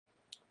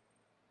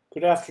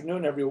Good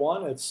afternoon,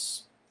 everyone.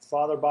 It's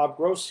Father Bob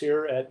Gross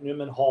here at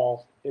Newman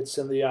Hall. It's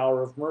in the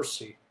hour of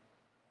mercy.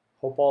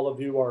 Hope all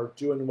of you are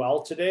doing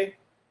well today.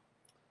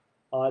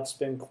 It's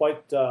been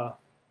quite a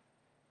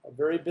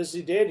very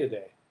busy day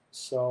today.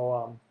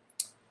 So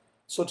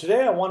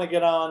today I want to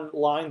get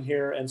online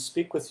here and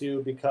speak with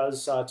you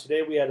because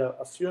today we had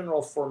a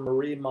funeral for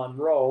Marie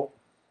Monroe,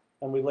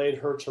 and we laid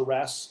her to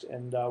rest,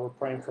 and we're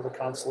praying for the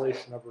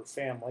consolation of her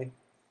family,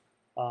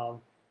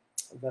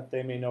 that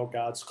they may know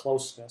God's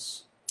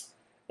closeness.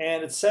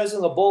 And it says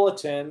in the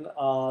bulletin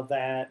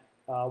that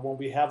when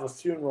we have a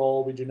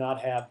funeral, we do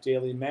not have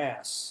daily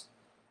mass.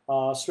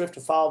 So we have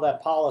to follow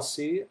that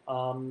policy.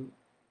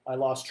 I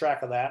lost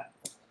track of that.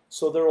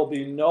 So there will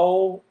be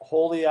no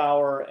holy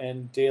hour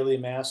and daily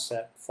mass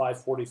at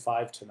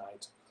 5:45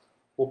 tonight.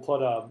 We'll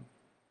put a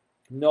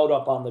note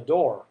up on the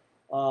door,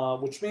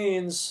 which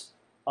means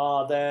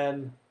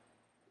then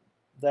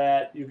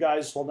that you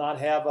guys will not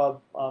have a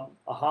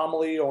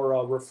homily or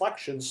a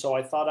reflection. So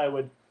I thought I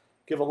would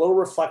give a little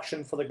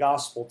reflection for the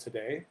gospel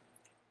today.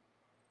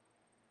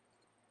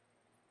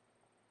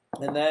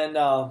 And then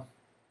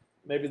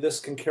maybe this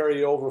can carry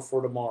you over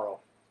for tomorrow.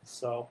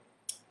 So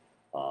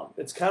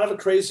it's kind of a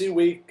crazy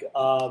week.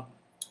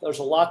 There's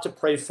a lot to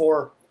pray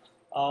for.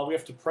 We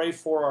have to pray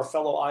for our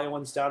fellow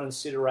Iowans down in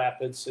Cedar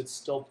Rapids. It's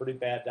still pretty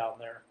bad down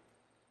there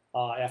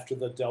after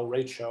the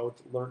derecho,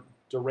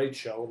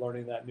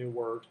 learning that new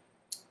word.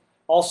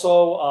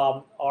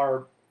 Also,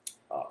 our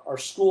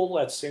school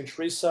at St.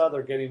 Teresa,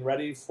 they're getting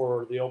ready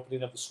for the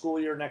opening of the school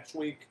year next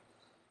week,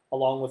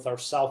 along with our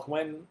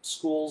Southwind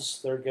schools.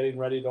 They're getting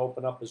ready to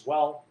open up as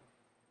well.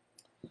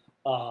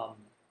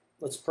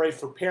 Let's pray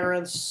for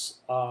parents.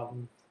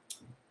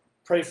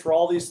 Pray for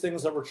all these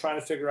things that we're trying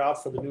to figure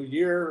out for the new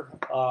year.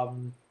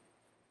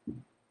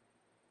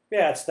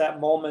 Yeah, it's that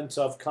moment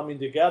of coming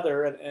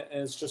together, and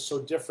it's just so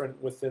different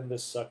within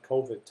this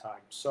COVID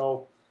time.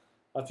 So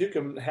if you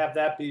can have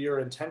that be your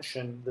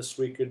intention this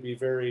week, it'd be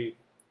very,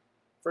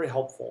 very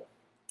helpful.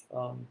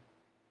 And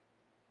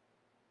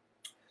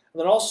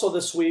then also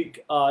this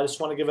week, I just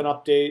want to give an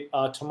update.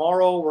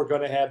 Tomorrow we're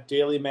going to have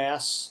daily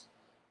mass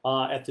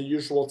at the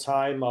usual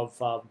time of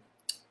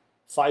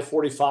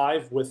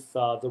 5:45 with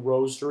the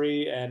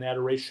rosary and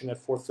adoration at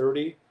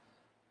 4:30.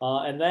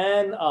 And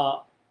then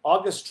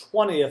August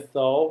 20th,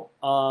 though,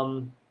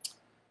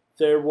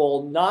 there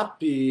will not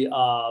be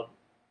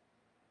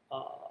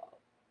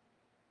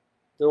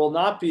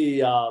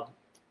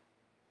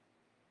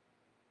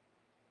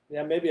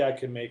yeah, maybe I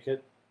can make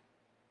it.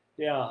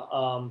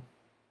 Yeah.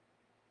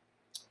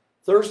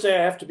 Thursday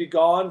I have to be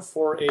gone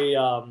for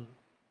a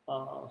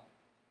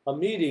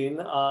meeting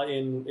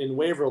in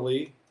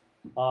Waverly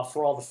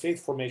for all the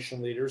faith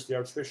formation leaders. The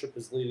Archbishop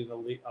is leading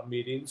a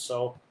meeting,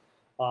 so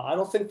I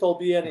don't think there'll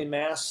be any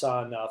mass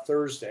on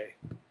Thursday.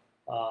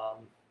 So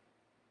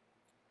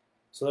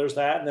there's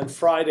that, and then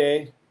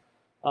Friday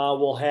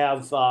we'll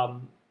have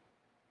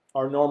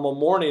our normal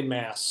morning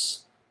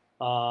mass.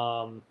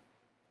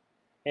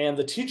 And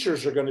the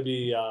teachers are going to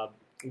be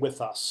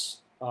with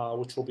us,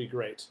 which will be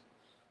great.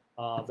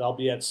 They'll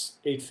be at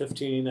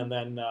 8:15 and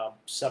then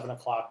 7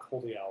 o'clock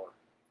holy hour.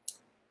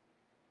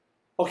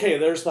 Okay,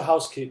 there's the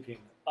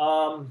housekeeping.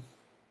 I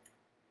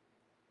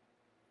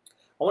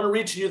want to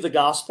read to you the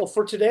gospel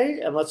for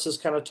today, and let's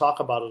just kind of talk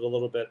about it a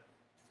little bit.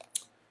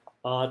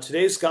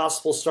 Today's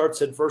gospel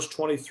starts at verse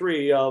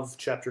 23 of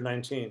chapter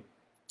 19.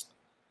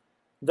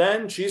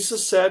 Then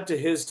Jesus said to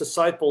his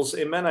disciples,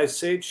 "Amen, I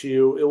say to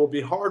you, it will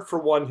be hard for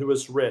one who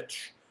is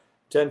rich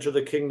to enter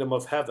the kingdom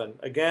of heaven.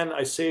 Again,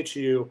 I say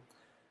to you,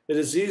 it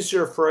is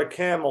easier for a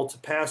camel to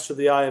pass through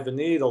the eye of a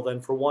needle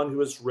than for one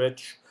who is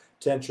rich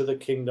to enter the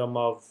kingdom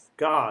of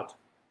God."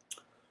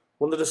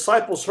 When the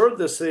disciples heard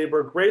this, they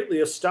were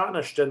greatly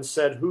astonished and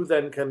said, "Who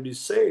then can be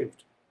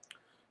saved?"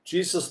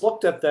 Jesus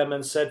looked at them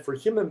and said, "For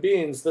human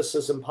beings this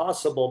is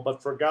impossible,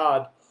 but for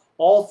God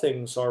all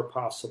things are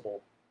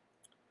possible."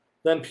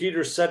 Then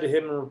Peter said to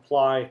him in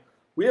reply,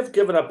 "We have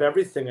given up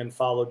everything and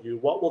followed you.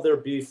 What will there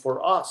be for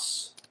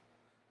us?"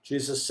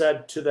 Jesus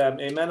said to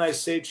them, "Amen, I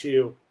say to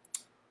you,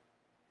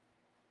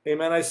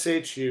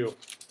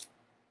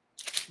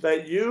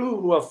 that you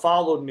who have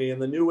followed me in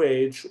the new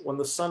age, when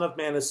the Son of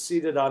Man is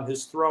seated on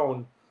his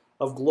throne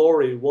of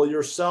glory, will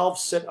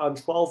yourselves sit on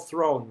 12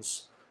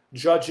 thrones,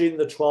 judging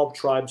the 12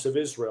 tribes of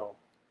Israel.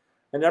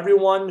 And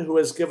everyone who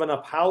has given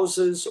up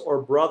houses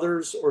or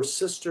brothers or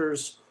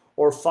sisters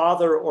or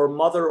father or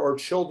mother or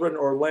children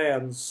or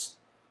lands,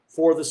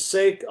 for the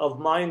sake of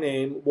my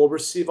name, will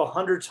receive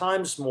 100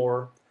 times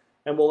more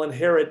and will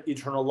inherit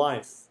eternal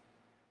life.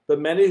 But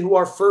many who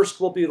are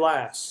first will be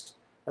last,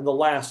 and the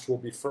last will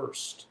be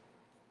first."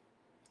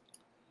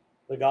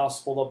 The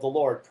gospel of the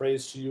Lord.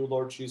 Praise to you,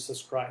 Lord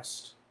Jesus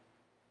Christ.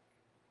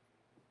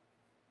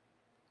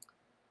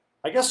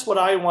 I guess what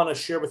I want to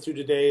share with you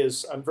today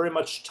is I'm very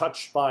much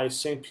touched by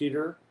St.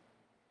 Peter.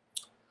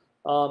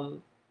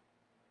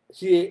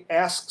 He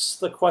asks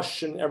the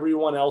question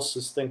everyone else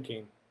is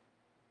thinking.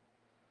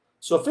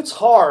 So if it's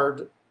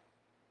hard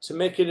to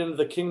make it into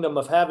the kingdom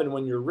of heaven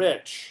when you're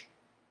rich,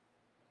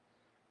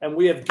 and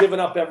we have given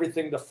up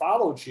everything to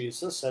follow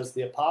Jesus, as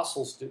the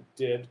apostles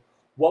did,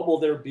 what will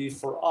there be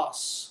for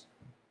us?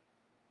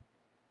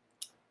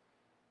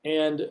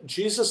 And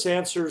Jesus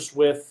answers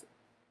with,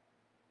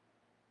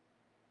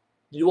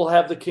 you will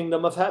have the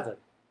kingdom of heaven.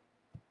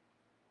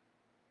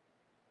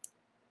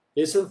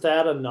 Isn't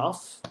that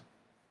enough?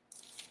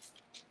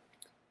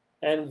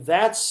 And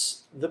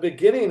that's the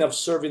beginning of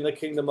serving the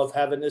kingdom of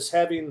heaven, is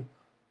having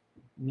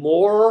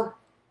more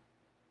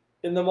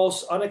in the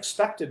most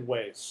unexpected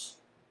ways.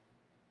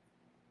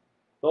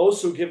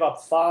 Those who give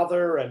up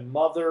father and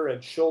mother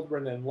and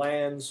children and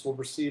lands will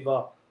receive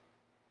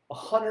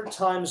 100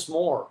 times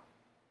more.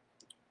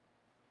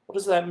 What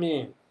does that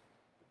mean?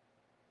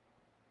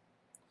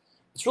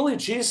 It's really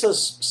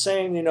Jesus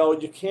saying,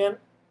 you can't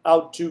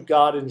outdo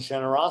God in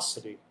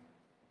generosity.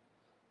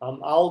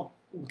 I'll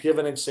give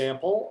an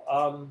example.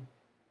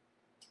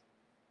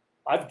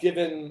 I've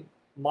given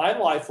my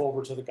life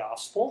over to the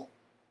gospel,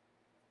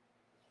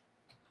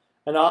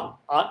 and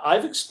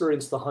I've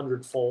experienced the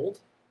 100-fold.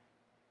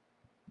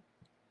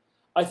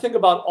 I think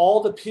about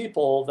all the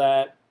people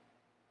that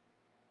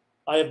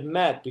I have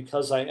met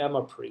because I am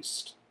a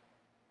priest.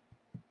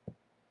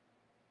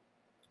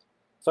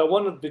 If I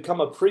wanted to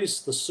become a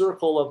priest, the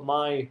circle of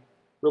my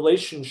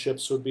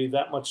relationships would be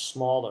that much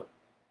smaller.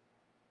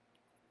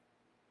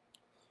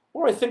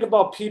 Or I think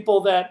about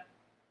people that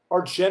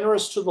are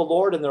generous to the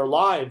Lord in their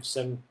lives.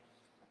 And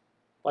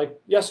like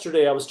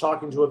yesterday, I was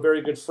talking to a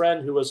very good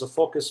friend who was a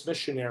Focus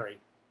missionary.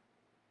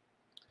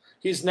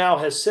 He's now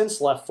has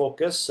since left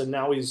Focus, and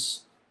now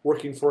he's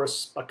working for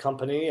a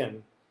company,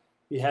 and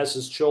he has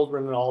his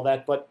children and all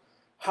that. But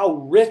how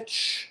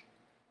rich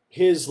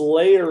his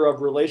layer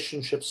of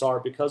relationships are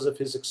because of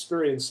his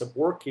experience of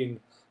working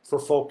for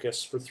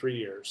Focus for 3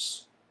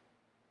 years.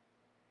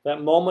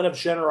 That moment of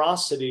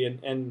generosity,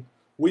 and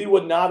we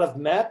would not have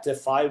met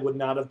if I would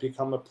not have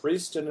become a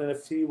priest and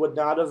if he would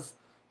not have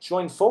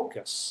joined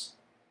Focus.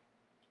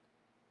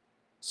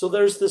 So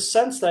there's this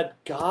sense that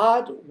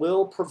God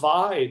will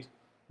provide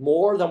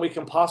more than we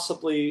can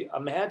possibly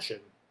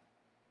imagine.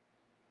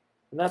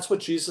 And that's what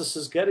Jesus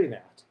is getting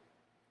at.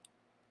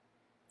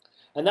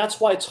 And that's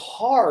why it's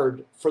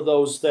hard for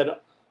those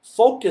that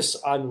focus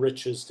on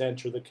riches to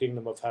enter the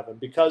kingdom of heaven,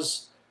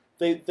 because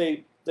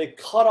they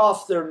cut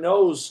off their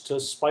nose to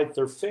spite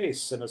their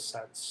face, in a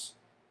sense.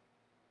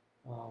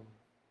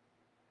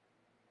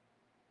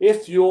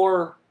 If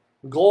your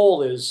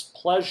goal is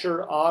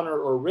pleasure, honor,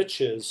 or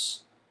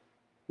riches,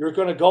 you're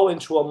going to go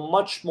into a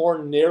much more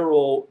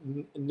narrower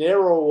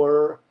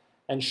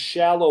and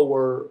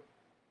shallower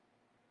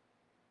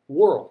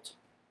world.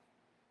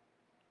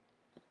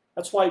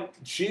 That's why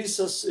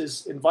Jesus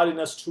is inviting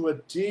us to a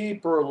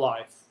deeper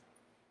life.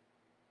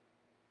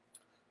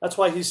 That's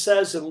why he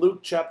says in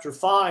Luke chapter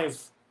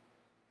 5,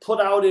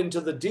 put out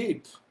into the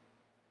deep.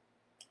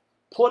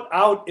 Put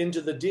out into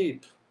the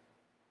deep.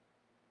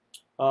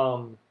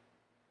 Put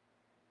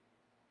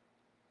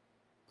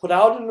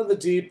out into the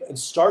deep and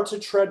start to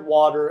tread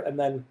water, and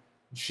then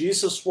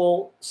Jesus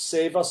will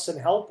save us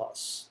and help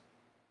us.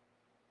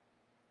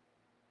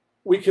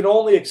 We can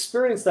only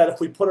experience that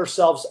if we put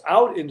ourselves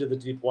out into the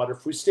deep water.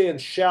 If we stay in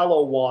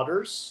shallow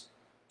waters,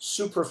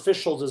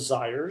 superficial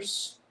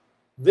desires,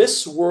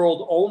 this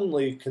world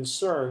only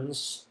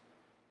concerns,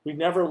 we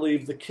never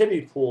leave the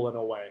kiddie pool in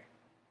a way.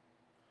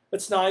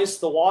 It's nice,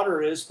 the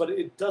water is, but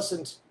it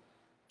doesn't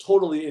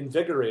totally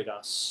invigorate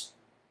us.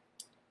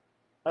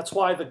 That's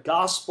why the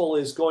gospel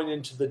is going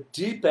into the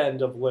deep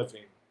end of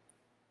living.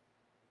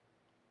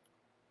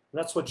 And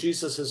that's what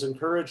Jesus is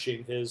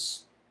encouraging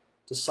his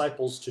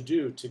disciples to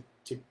do, to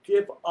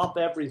give up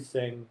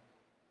everything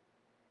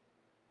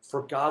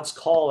for God's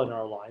call in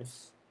our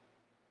life.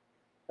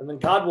 And then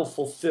God will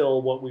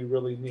fulfill what we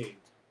really need.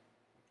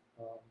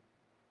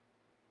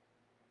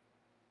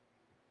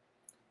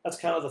 That's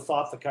kind of the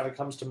thought that kind of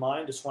comes to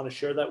mind. Just want to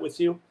share that with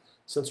you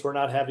since we're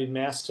not having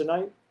Mass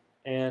tonight.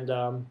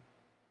 And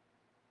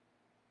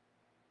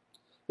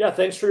yeah,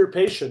 thanks for your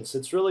patience.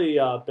 It's really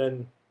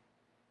been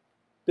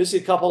busy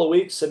a couple of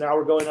weeks, and now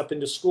we're going up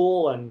into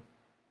school and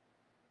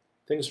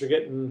things are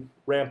getting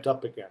ramped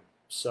up again.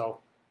 So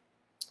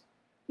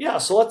yeah,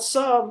 so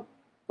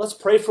let's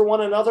pray for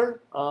one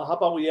another. How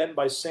about we end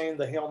by saying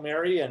the Hail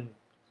Mary, and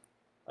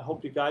I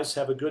hope you guys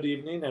have a good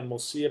evening, and we'll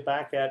see you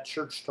back at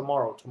church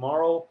tomorrow.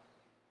 Tomorrow,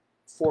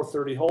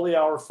 4:30 Holy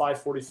Hour,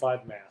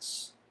 5:45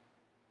 Mass.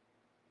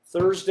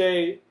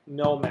 Thursday,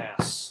 no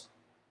Mass.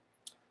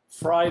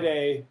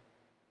 Friday,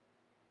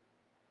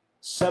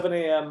 7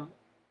 a.m.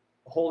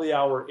 Holy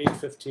Hour,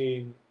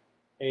 8:15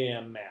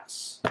 a.m.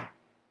 Mass.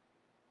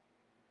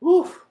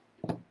 Woo!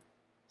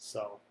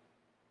 So,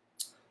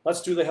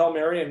 let's do the Hail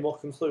Mary and we'll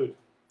conclude.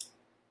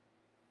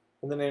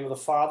 In the name of the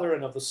Father,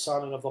 and of the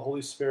Son, and of the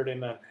Holy Spirit,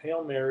 amen.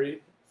 Hail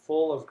Mary,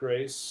 full of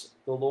grace,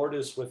 the Lord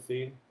is with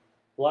thee.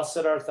 Blessed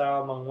art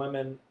thou among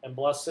women, and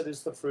blessed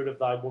is the fruit of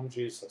thy womb,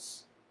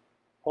 Jesus.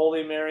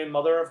 Holy Mary,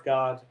 Mother of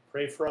God,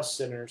 pray for us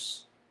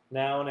sinners,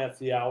 now and at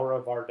the hour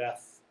of our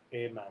death.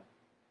 Amen.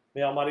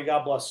 May Almighty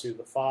God bless you,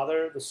 the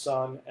Father, the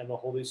Son, and the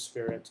Holy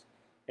Spirit.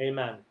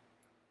 Amen.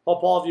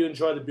 Hope all of you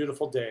enjoy the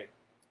beautiful day.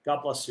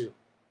 God bless you.